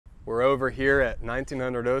We're over here at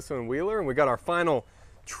 1900 Oso and Wheeler, and we got our final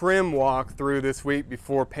trim walk through this week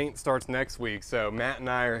before paint starts next week. So Matt and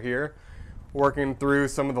I are here working through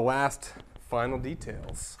some of the last final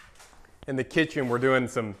details. In the kitchen, we're doing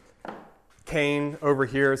some cane over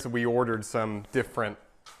here, so we ordered some different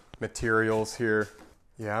materials here.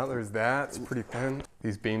 Yeah, there's that. It's pretty thin.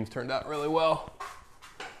 These beams turned out really well.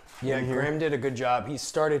 Yeah, Graham did a good job. He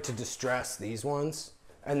started to distress these ones,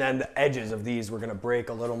 and then the edges of these were going to break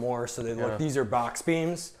a little more, so they look, these are box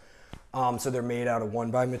beams, so they're made out of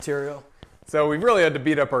 1x material. So we really had to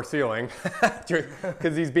beat up our ceiling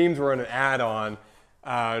because these beams were an add-on,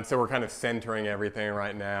 so we're kind of centering everything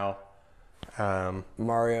right now.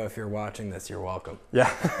 Mario, if you're watching this, you're welcome.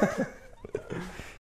 Yeah.